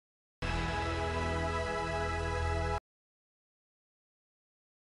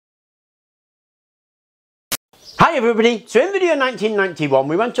Hi everybody, so in video 1991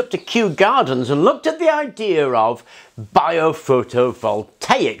 we went up to Kew Gardens and looked at the idea of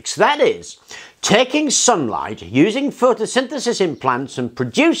biophotovoltaics. That is, taking sunlight, using photosynthesis in plants and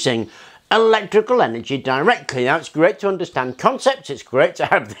producing electrical energy directly. Now it's great to understand concepts, it's great to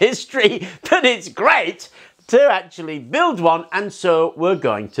have the history, but it's great to actually build one, and so we're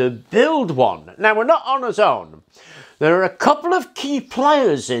going to build one. Now we're not on our own. There are a couple of key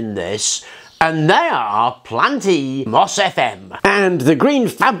players in this, and they are Planty, Moss FM, and the Green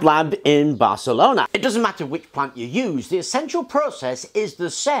Fab Lab in Barcelona. It doesn't matter which plant you use, the essential process is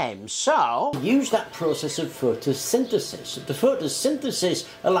the same. So, use that process of photosynthesis. The photosynthesis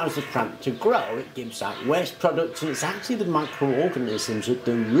allows the plant to grow, it gives out waste products, and it's actually the microorganisms at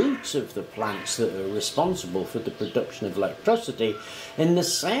the roots of the plants that are responsible for the production of electricity in the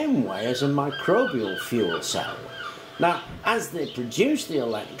same way as a microbial fuel cell. Now, as they produce the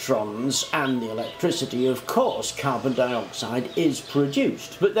electrons and the electricity, of course, carbon dioxide is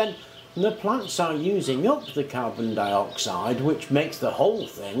produced. But then the plants are using up the carbon dioxide, which makes the whole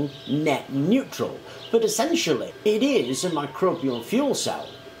thing net neutral. But essentially, it is a microbial fuel cell,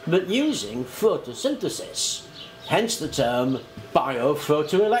 but using photosynthesis. Hence the term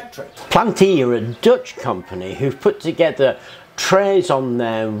biophotoelectric. Planty are a Dutch company who've put together trays on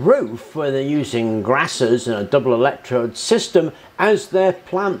their roof where they're using grasses and a double electrode system as their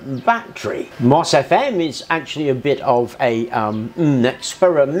plant battery. Moss FM is actually a bit of a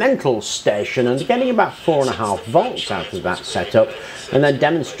experimental station, and getting about 4.5 volts out of that setup, and then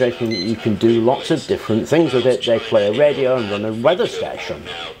demonstrating that you can do lots of different things with it. They play a radio and run a weather station.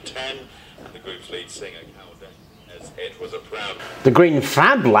 The Green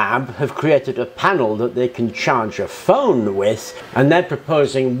Fab Lab have created a panel that they can charge a phone with, and they're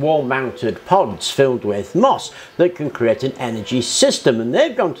proposing wall-mounted pods filled with moss that can create an energy system, and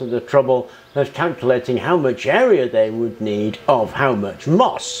they've gone to the trouble of calculating how much area they would need of how much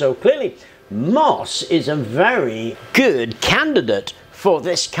moss. So clearly moss is a very good candidate for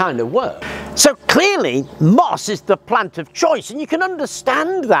this kind of work. So clearly moss is the plant of choice, and you can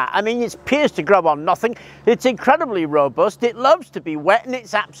understand that. I mean, it appears to grow on nothing, it's incredibly robust, it loves to be wet, and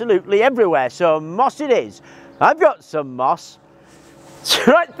it's absolutely everywhere. So moss it is. I've got some moss. It's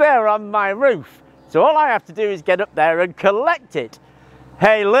right there on my roof, so all I have to do is get up there and collect it.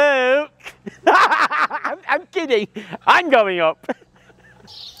 Hey Luke! I'm kidding, I'm going up.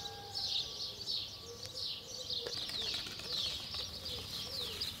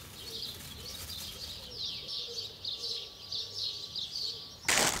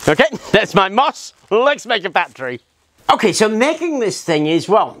 Okay, that's my moss. Let's make a battery. Okay, so making this thing is,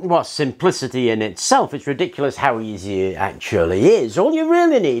 well, simplicity in itself. It's ridiculous how easy it actually is. All you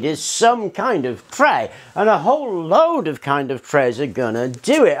really need is some kind of tray, and a whole load of kind of trays are gonna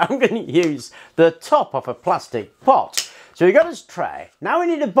do it. I'm gonna use the top of a plastic pot. So we got this tray. Now we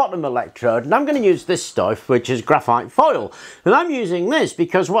need a bottom electrode, and I'm going to use this stuff, which is graphite foil. And I'm using this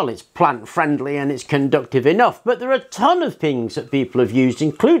because, well, it's plant friendly and it's conductive enough, but there are a ton of things that people have used,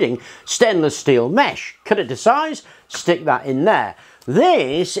 including stainless steel mesh. Cut it to size, stick that in there.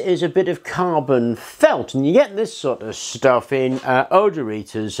 This is a bit of carbon felt, and you get this sort of stuff in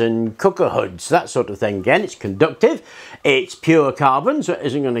odorators and cooker hoods, that sort of thing. Again, it's conductive, it's pure carbon, so it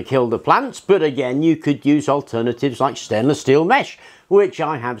isn't going to kill the plants, but again, you could use alternatives like stainless steel mesh, which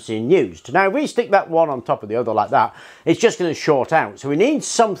I have seen used. Now, if we stick that one on top of the other like that, it's just going to short out, so we need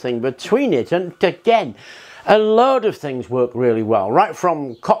something between it, and again, a load of things work really well, right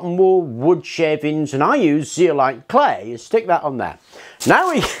from cotton wool, wood shavings, and I use zeolite clay. You stick that on there.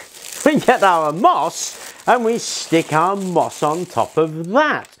 Now we get our moss, and we stick our moss on top of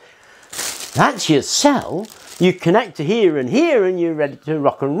that. That's your cell. You connect to here, and you're ready to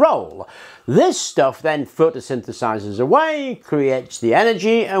rock and roll. This stuff then photosynthesizes away, creates the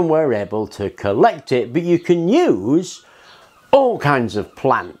energy, and we're able to collect it. But you can use all kinds of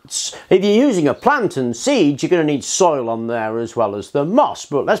plants. If you're using a plant and seeds, you're going to need soil on there as well as the moss,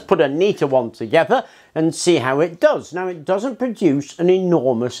 but let's put a neater one together and see how it does. Now, it doesn't produce an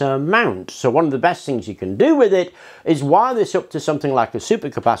enormous amount, so one of the best things you can do with it is wire this up to something like a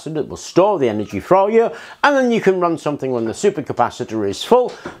supercapacitor that will store the energy for you, and then you can run something when the supercapacitor is full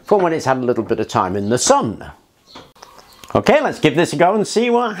from when it's had a little bit of time in the sun. Okay, let's give this a go and see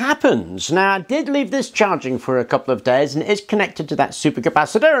what happens. Now, I did leave this charging for a couple of days, and it is connected to that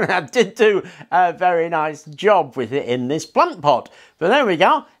supercapacitor, and I did do a very nice job with it in this plant pot. But there we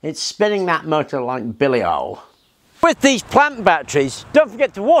go, it's spinning that motor like Billy-O. With these plant batteries, don't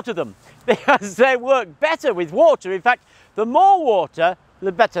forget to water them, because they work better with water. In fact, the more water,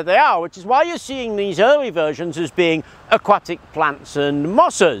 the better they are, which is why you're seeing these early versions as being aquatic plants and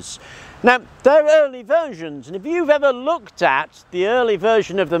mosses. Now, they're early versions, and if you've ever looked at the early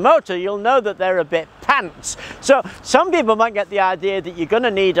version of the motor, you'll know that they're a bit pants. So some people might get the idea that you're going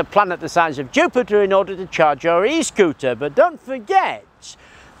to need a planet the size of Jupiter in order to charge your e-scooter, but don't forget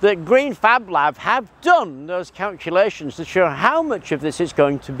that Green Fab Lab have done those calculations to show how much of this is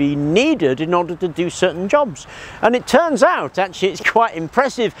going to be needed in order to do certain jobs. And it turns out, actually, it's quite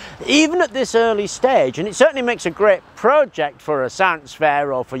impressive, even at this early stage, and it certainly makes a great project for a science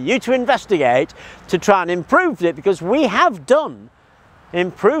fair or for you to investigate to try and improve it, because we have done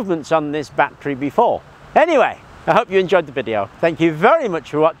improvements on this battery before. Anyway, I hope you enjoyed the video. Thank you very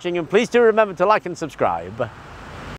much for watching, and please do remember to like and subscribe.